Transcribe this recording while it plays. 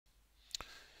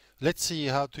Let's see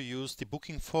how to use the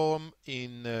booking form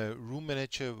in Room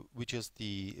Manager, which is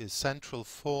the central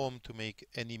form to make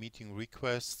any meeting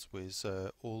requests with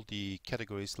all the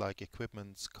categories like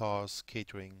equipment, cars,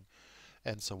 catering,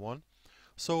 and so on.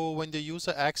 So when the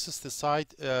user accesses the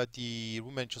site, the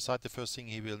Room Manager site, the first thing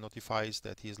he will notify is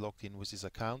that he is logged in with his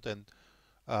account, and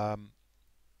um,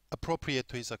 appropriate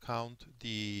to his account,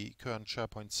 the current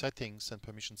Sharepoint settings and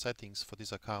permission settings for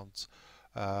these accounts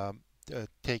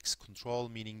takes control,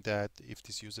 meaning that if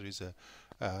this user is a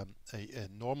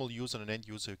normal user, an end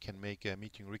user can make a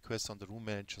meeting request on the Room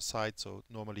Manager side. So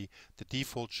normally the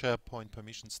default SharePoint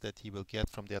permissions that he will get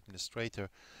from the administrator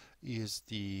is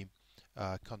the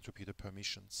contributor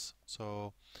permissions.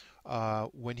 So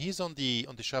when he's on the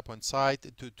SharePoint side,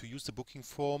 to use the booking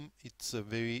form, it's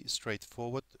very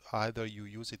straightforward. Either you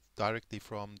use it directly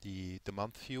from the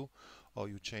month view, or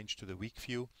you change to the week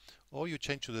view, or you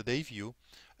change to the day view.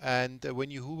 And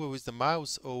when you hover with the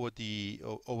mouse over the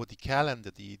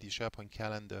calendar, the SharePoint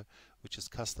calendar, which is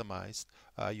customized,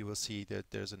 you will see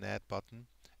that there's an add button,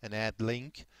 an add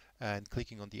link, and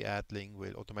clicking on the add link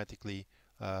will automatically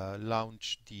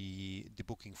launch the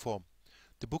booking form.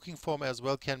 The booking form as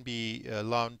well can be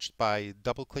launched by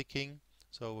double clicking.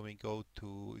 So when we go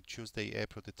to Tuesday,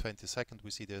 April the 22nd,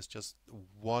 we see there's just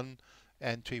one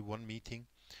entry, one meeting,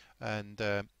 and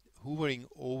hovering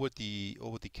over the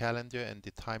calendar and the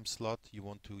time slot you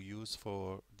want to use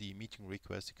for the meeting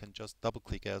request, you can just double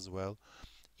click as well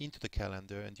into the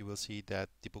calendar, and you will see that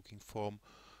the booking form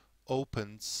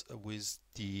opens with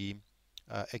the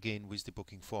again with the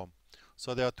booking form.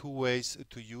 So there are two ways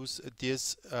to use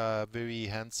this very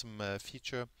handsome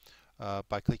feature,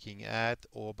 by clicking add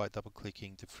or by double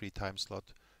clicking the free time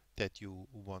slot that you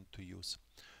want to use.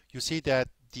 You see that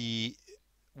the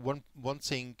one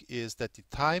thing is that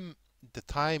the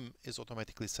time is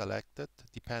automatically selected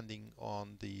depending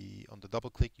on the double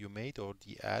click you made or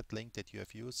the add link that you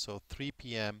have used. So 3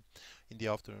 p.m. in the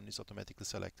afternoon is automatically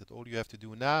selected. All you have to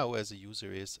do now as a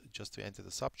user is just to enter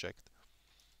the subject,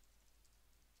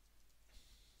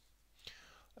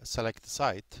 select the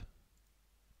site.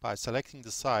 By selecting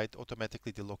the site,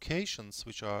 automatically the locations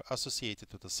which are associated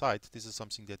to the site, this is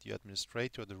something that your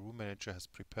administrator or the room manager has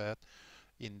prepared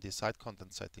in the site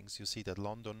content settings. You see that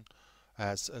London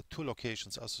has two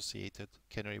locations associated,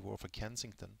 Canary Wharf and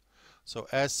Kensington. So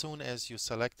as soon as you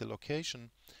select the location,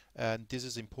 and this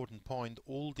is an important point,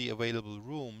 all the available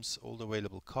rooms, all the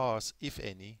available cars, if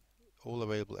any, all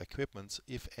available equipments,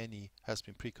 if any, has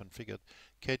been pre-configured,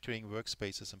 catering,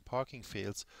 workspaces and parking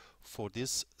fields for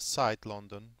this site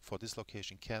London, for this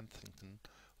location Kensington,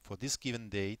 for this given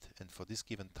date and for this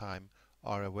given time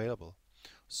are available.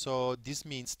 So this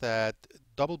means that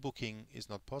double booking is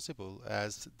not possible,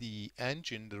 as the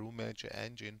engine, the Room Manager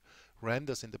engine,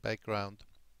 renders in the background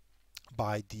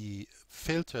by the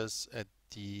filters at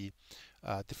the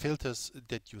filters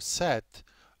that you set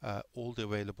all the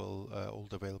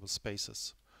available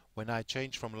spaces. When I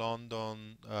change from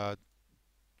London,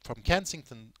 from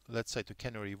Kensington, let's say, to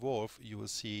Canary Wharf, you will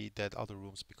see that other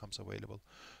rooms becomes available,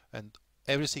 and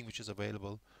everything which is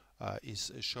available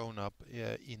is shown up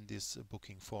in this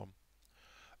booking form.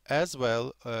 As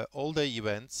well, all-day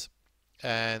events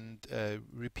and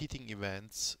repeating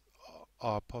events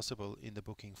are possible in the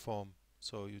booking form.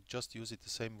 So you just use it the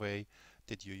same way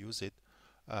that you use it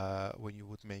when you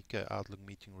would make an Outlook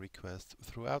meeting request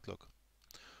through Outlook.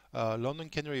 London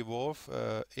Canary Wharf,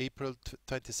 April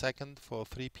 22nd for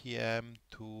 3 p.m.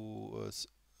 to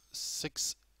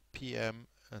 6 p.m.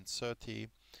 and 30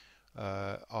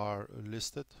 are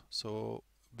listed. So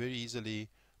very easily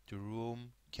the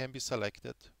room can be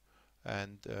selected,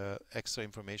 and extra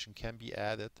information can be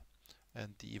added,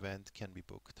 and the event can be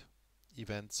booked.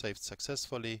 Event saved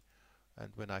successfully,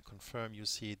 and when I confirm, you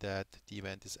see that the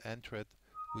event is entered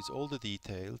with all the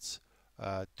details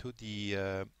to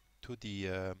the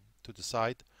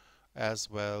site. As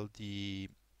well, the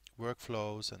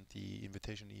workflows and the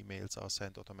invitation emails are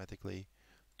sent automatically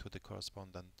to the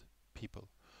correspondent people.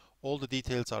 All the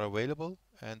details are available,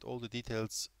 and all the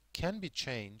details can be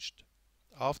changed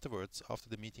afterwards, after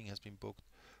the meeting has been booked,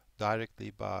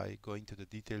 directly by going to the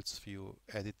details view,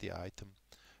 edit the item,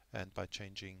 and by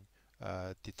changing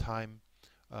the time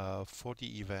for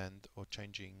the event, or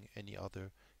changing any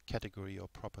other category or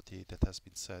property that has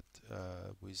been set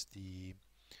with the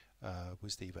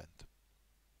event.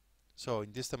 So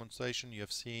in this demonstration you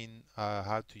have seen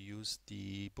how to use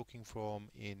the booking form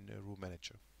in Room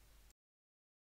Manager.